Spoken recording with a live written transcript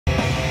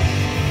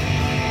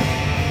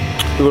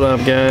What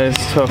up, guys?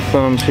 Tough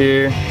Thumbs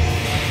here.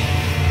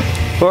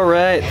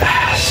 Alright,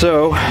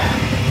 so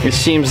it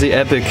seems the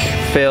epic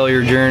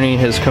failure journey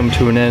has come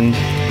to an end.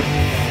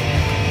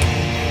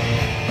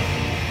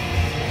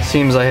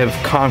 Seems I have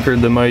conquered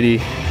the mighty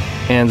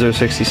Hanzo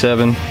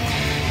 67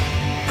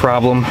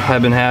 problem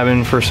I've been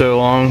having for so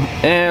long,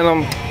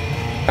 and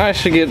I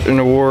should get an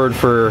award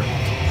for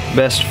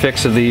best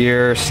fix of the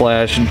year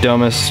slash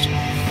dumbest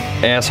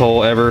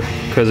asshole ever,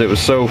 because it was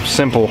so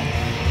simple.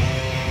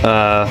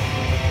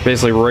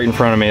 Basically right in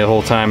front of me the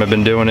whole time. I've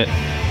been doing it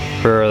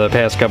for the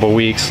past couple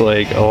weeks,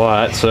 like a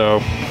lot. So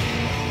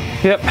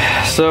yep,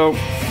 so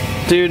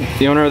dude,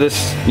 the owner of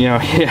this, you know,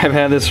 I've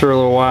had this for a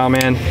little while,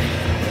 man.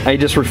 I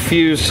just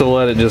refuse to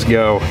let it just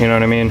go, you know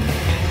what I mean?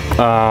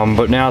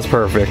 But now it's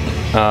perfect.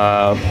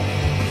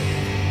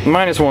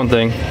 Minus one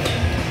thing,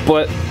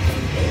 but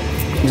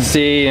you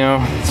see, you know,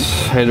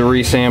 I had to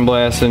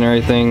re-sandblast and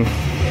everything.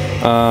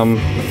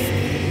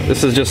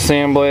 This is just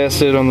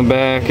sandblasted on the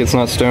back. It's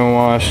not stone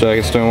washed. I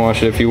can stone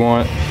wash it if you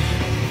want.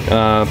 You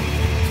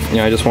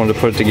know, I just wanted to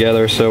put it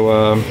together,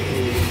 so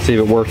see if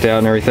it worked out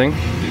and everything.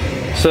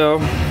 So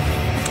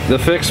the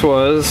fix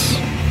was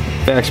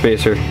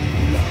backspacer,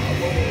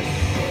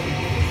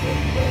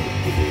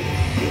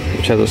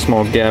 which has a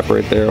small gap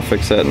right there. I'll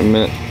fix that in a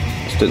minute.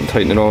 Just didn't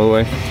tighten it all the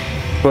way.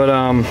 But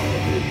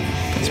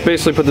it's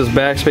basically put this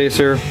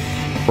backspacer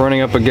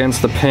running up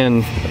against the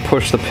pin,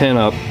 push the pin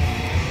up.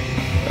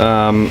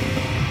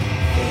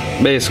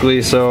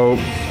 Basically, so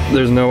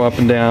there's no up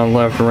and down,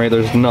 left and right,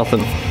 there's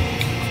nothing.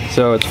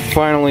 So it's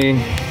finally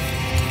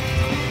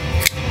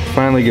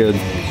good.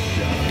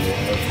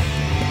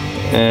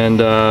 And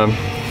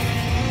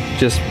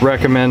just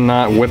recommend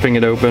not whipping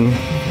it open.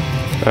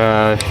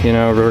 You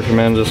know,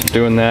 recommend just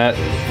doing that,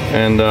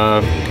 and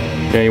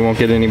yeah, you won't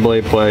get any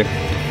blade play.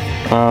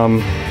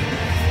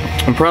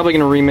 I'm probably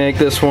gonna remake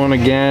this one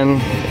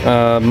again.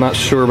 I'm not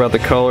sure about the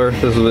color.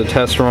 This was a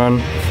test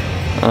run.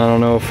 I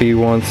don't know if you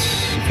want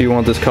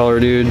this color,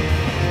 dude.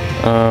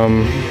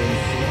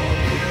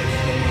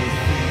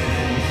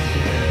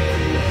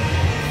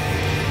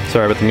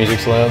 Sorry about the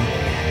music's loud.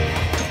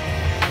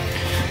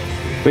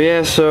 But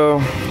yeah, so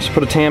just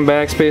put a tan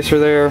backspacer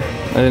there.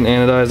 I didn't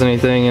anodize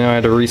anything, you know, I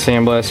had to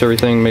re-sandblast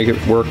everything, make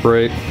it work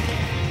right.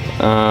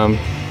 But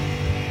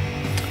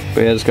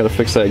yeah, I just gotta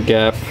fix that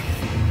gap.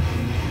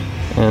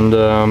 And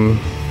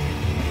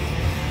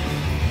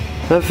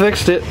that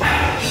fixed it.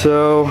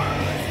 So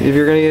if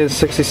you're gonna get a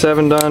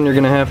 67 done, you're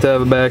gonna have to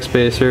have a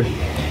backspacer.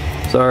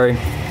 Sorry.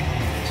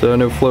 So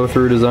no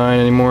flow-through design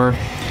anymore.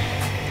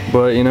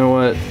 But you know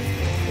what?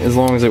 As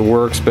long as it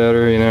works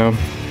better, you know.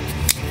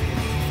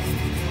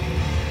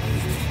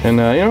 And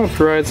you know,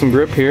 provide some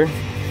grip here.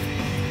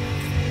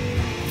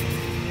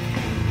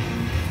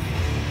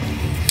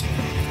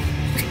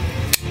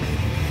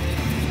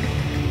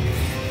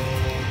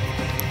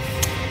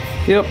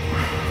 Yep.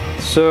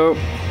 So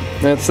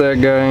that's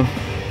that guy.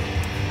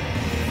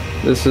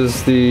 This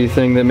is the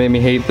thing that made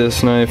me hate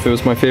this knife. It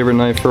was my favorite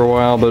knife for a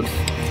while, but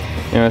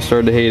you know, I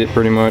started to hate it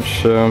pretty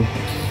much. So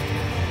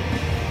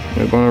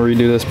I'm gonna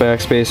redo this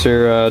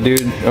backspacer.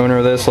 Dude, owner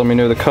of this, let me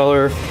know the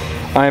color.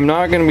 I'm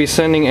not gonna be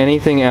sending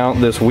anything out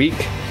this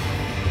week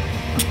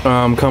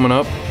coming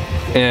up,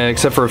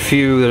 except for a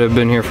few that have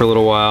been here for a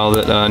little while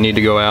that need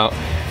to go out,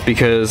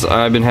 because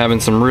I've been having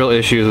some real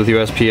issues with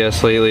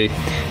USPS lately.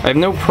 I have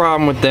no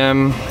problem with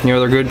them, you know,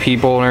 they're good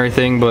people and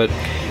everything, but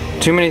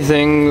too many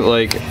things,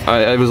 like,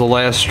 it was the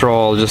last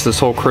straw, just this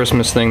whole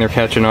Christmas thing, they're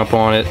catching up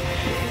on it,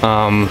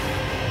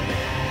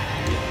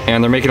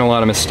 and they're making a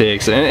lot of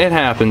mistakes, and it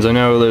happens. I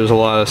know there's a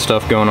lot of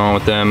stuff going on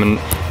with them, and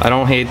I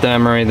don't hate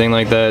them or anything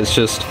like that. It's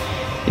just,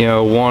 you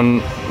know,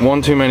 one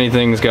too many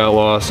things got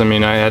lost. I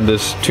mean, I had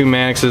this 2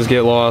 Maxes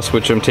get lost,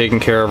 which I'm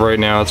taking care of right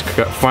now. It's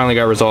finally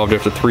got resolved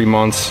after 3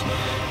 months,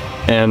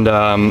 and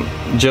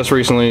just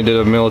recently did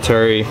a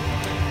military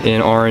in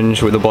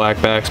orange with a black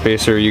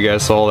backspacer. You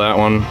guys saw that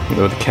one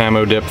with the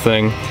camo dip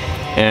thing,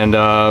 and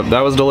that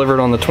was delivered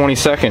on the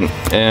 22nd,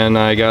 and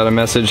I got a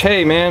message,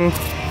 hey man,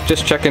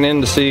 just checking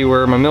in to see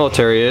where my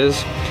military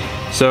is.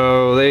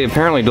 So they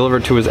apparently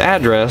delivered to his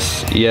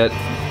address, yet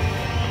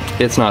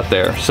it's not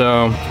there.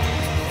 So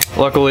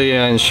luckily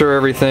I insure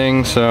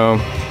everything, so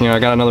you know, I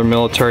got another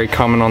military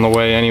coming on the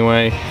way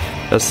anyway.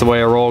 That's the way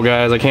I roll,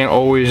 guys. I can't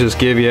always just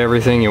give you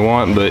everything you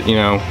want, but you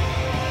know,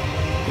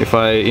 if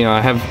I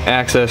have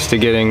access to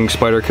getting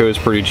spider codes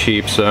pretty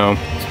cheap, so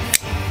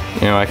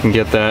you know, I can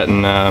get that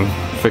and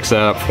fix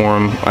that up for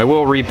him. I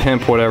will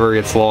repimp whatever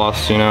gets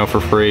lost, you know, for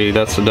free.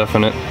 That's a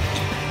definite,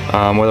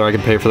 whether I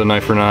can pay for the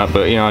knife or not,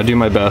 but you know, I do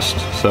my best,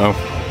 so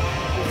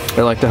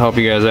I like to help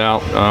you guys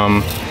out,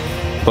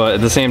 but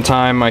at the same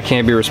time, I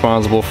can't be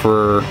responsible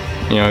for,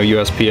 you know,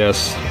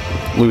 USPS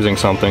losing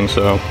something.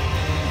 So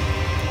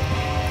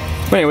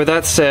but anyway, with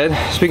that said,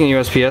 speaking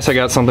of USPS, I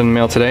got something in the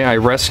mail today. I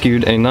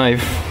rescued a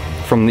knife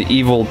from the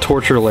evil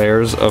torture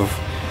layers of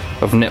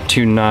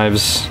Neptune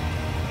knives.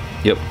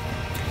 Yep.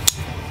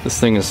 This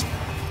thing is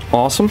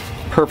awesome,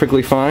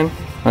 perfectly fine.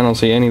 I don't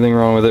see anything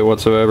wrong with it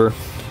whatsoever.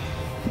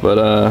 But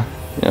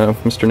you know,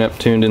 Mr.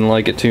 Neptune didn't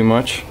like it too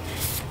much.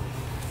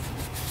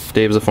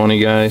 Dave's a funny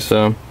guy,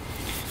 so,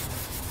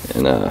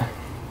 and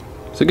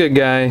he's a good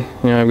guy.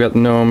 You know, I've got to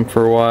know him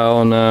for a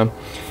while, and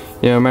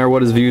you know, no matter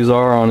what his views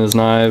are on his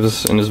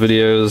knives and his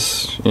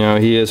videos, you know,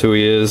 he is who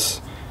he is,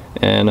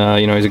 and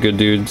you know, he's a good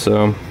dude.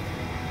 So,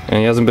 and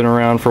he hasn't been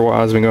around for a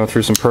while. He's been going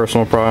through some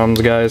personal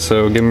problems, guys.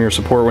 So give him your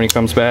support when he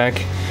comes back.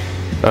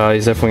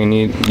 He's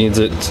definitely needs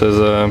it. Says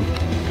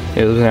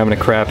he's been having a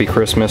crappy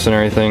Christmas and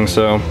everything.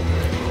 So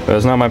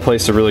it's not my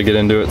place to really get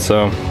into it.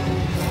 So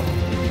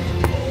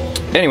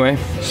anyway,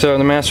 so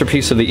the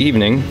masterpiece of the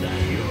evening.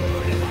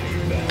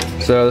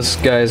 So this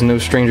guy is no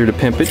stranger to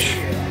pimpage.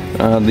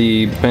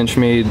 The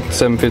Benchmade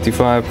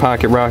 755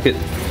 Pocket Rocket.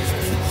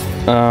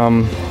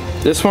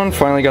 This one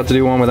finally got to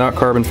do one without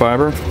carbon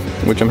fiber,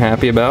 which I'm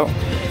happy about,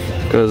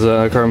 because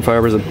carbon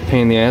fiber is a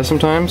pain in the ass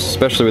sometimes,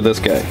 especially with this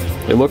guy.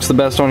 It looks the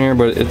best on here,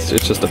 but it's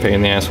just a pain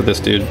in the ass with this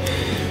dude.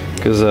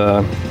 Because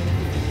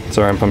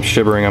sorry, I'm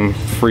shivering. I'm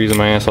freezing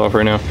my ass off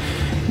right now.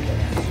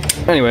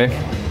 Anyway,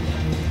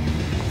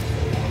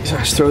 so I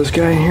just throw this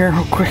guy in here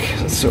real quick.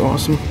 That's so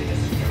awesome.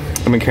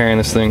 I've been carrying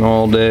this thing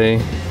all day.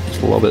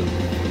 Just love it.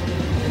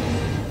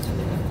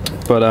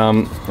 But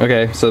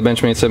okay, so the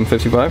Benchmade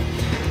 755.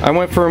 I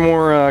went for a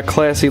more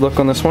classy look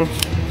on this one.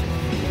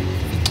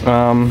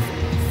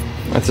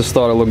 I just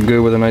thought it looked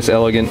good with a nice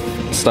elegant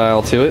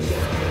style to it.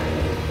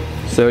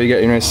 So you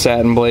got your nice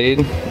satin blade.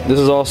 This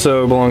is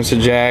also belongs to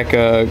Jack,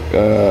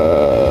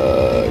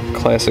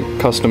 Classic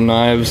Custom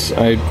Knives.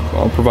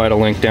 I'll provide a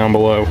link down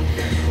below.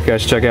 You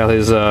guys check out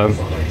his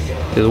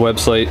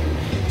website.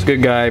 He's a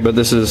good guy, but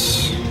this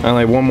is, I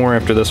only have one more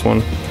after this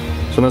one.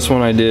 So this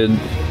one I did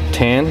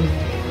tan.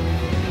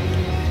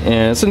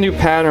 And it's a new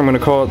pattern. I'm going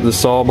to call it the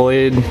saw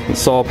blade, the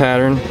saw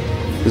pattern.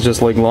 It's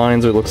just like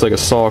lines, or it looks like a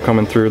saw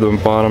coming through the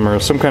bottom, or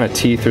some kind of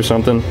teeth or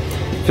something.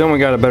 If anyone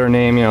got a better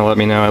name, you know, let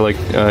me know. I like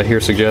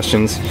hear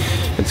suggestions.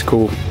 It's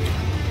cool.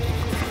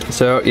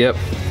 So, yep,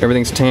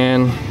 everything's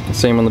tan.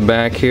 Same on the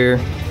back here.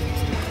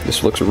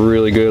 This looks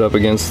really good up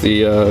against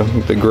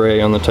the gray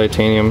on the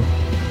titanium.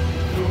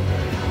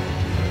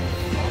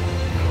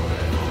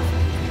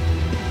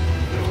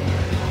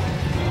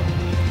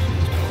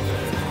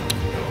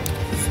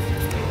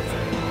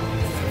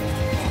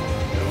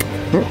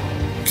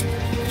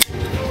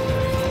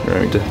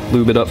 I need to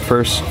lube it up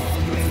first.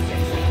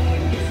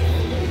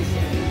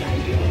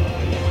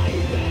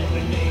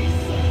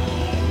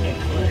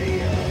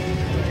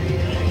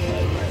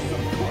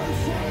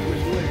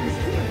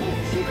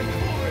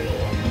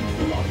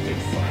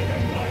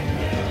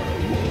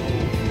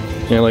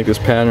 Yeah, I like this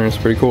pattern. It's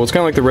pretty cool. It's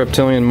kind of like the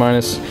reptilian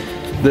minus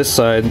this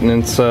side, and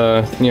it's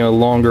you know,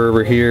 longer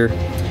over here.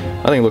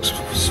 I think it looks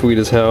sweet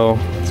as hell.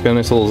 It's got a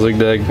nice little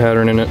zigzag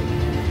pattern in it.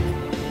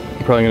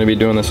 I'm probably going to be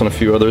doing this on a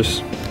few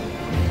others.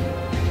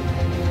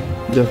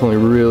 Definitely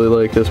really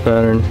like this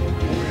pattern.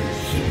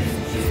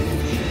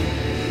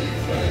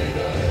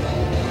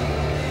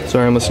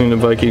 Sorry, I'm listening to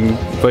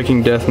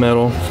Viking death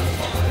metal,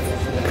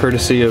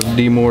 courtesy of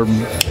dimmu or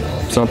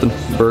something,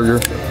 borgir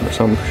or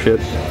some shit.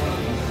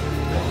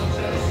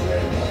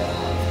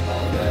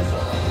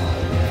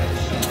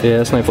 Yeah,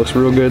 this knife looks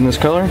real good in this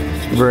color.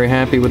 Very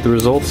happy with the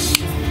results.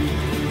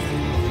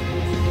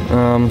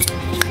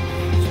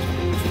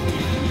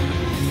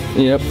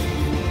 Yep.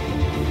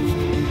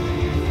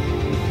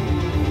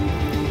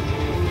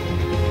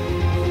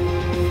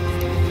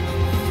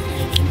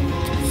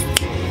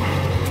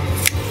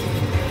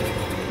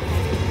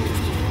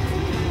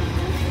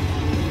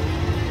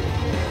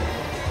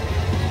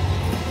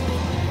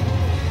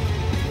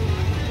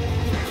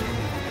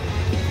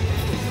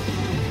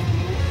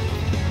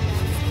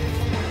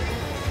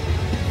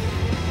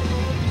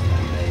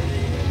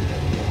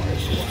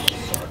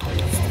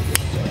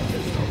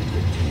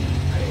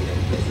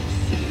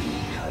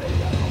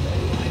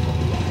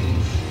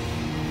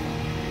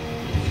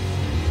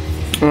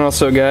 And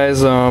also,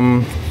 guys,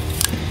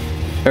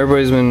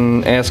 everybody's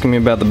been asking me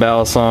about the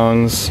ballad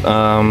songs.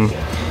 I'm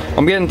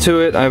getting to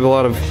it. I have a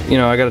lot of, you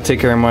know, I got to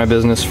take care of my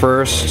business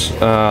first.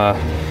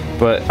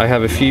 But I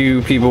have a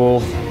few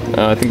people.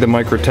 I think the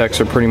Microtechs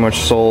are pretty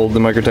much sold. The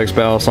Microtechs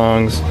ballad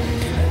songs.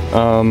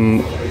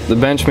 The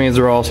Benchmades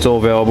are all still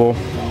available.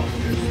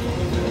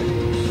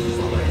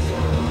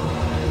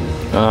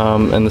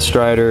 And the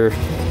Strider.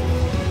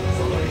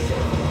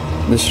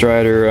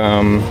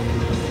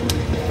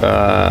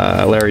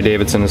 Larry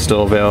Davidson is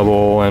still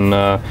available, and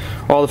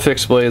all the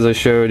fixed blades I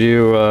showed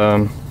you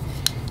are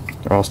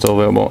all still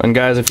available. And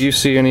guys, if you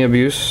see any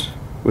abuse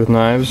with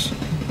knives,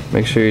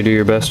 make sure you do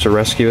your best to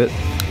rescue it.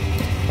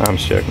 I'm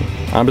just joking.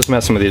 I'm just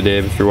messing with you,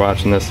 Dave, if you're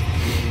watching this.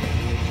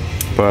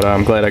 But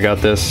I'm glad I got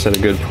this at a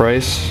good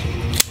price.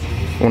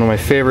 One of my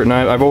favorite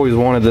knives. I've always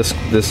wanted this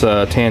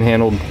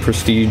tan-handled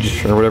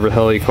Prestige, or whatever the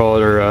hell you call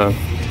it, or I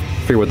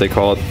forget what they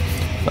call it.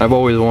 I've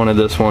always wanted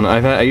this one.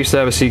 I used to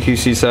have a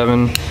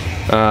CQC7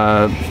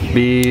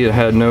 B. It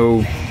had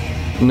no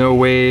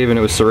wave, and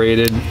it was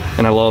serrated,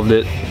 and I loved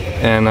it.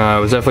 And it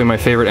was definitely my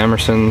favorite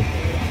Emerson.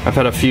 I've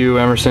had a few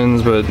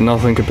Emersons, but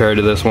nothing compared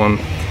to this one.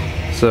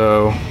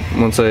 So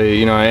once I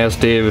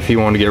asked Dave if he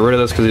wanted to get rid of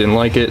this because he didn't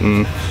like it,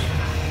 and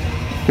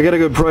I got a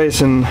good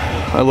price, and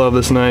I love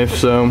this knife,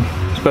 so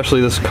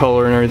especially this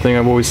color and everything.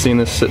 I've always seen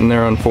this sitting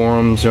there on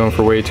forums, you know,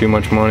 for way too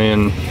much money,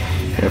 and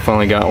I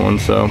finally got one.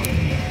 So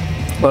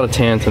a lot of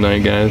tan tonight,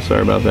 guys.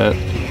 Sorry about that,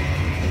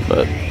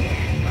 but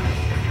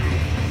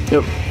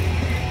yep.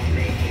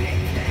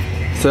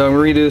 So I'm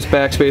gonna redo this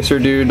backspacer,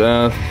 dude.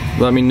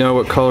 Let me know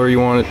what color you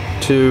want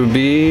it to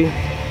be,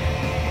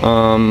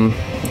 and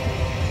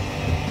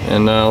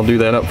I'll do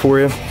that up for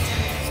you.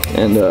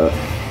 And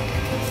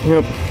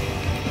yep.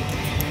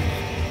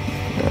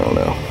 I don't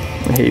know.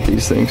 I hate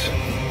these things.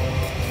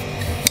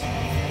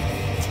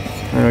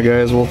 Alright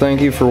guys, well thank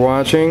you for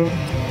watching,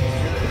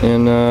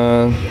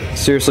 and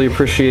seriously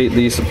appreciate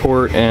the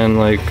support and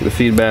like the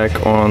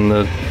feedback on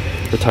the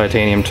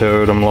titanium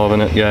toad. I'm loving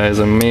it,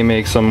 guys. I may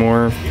make some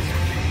more.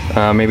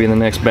 Maybe in the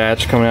next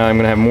batch coming out I'm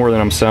gonna have more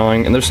than I'm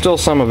selling, and there's still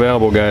some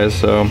available, guys,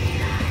 so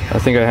I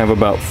think I have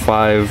about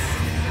five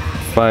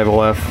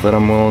left that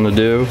I'm willing to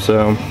do.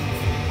 So,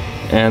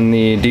 and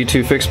the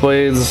D2 fixed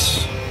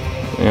blades,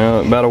 you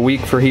know, about a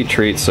week for heat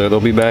treats, so they'll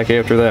be back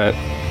after that.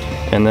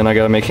 And then I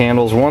gotta make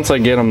handles. Once I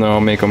get them though, I'll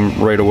make them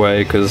right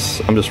away,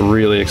 because I'm just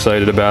really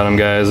excited about them,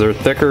 guys. They're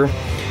thicker,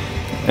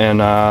 and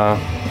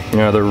you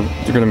know,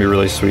 they're gonna be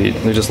really sweet.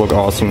 They just look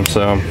awesome.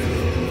 So,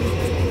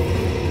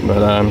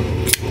 but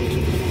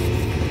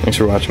thanks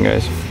for watching,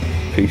 guys.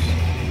 Peace.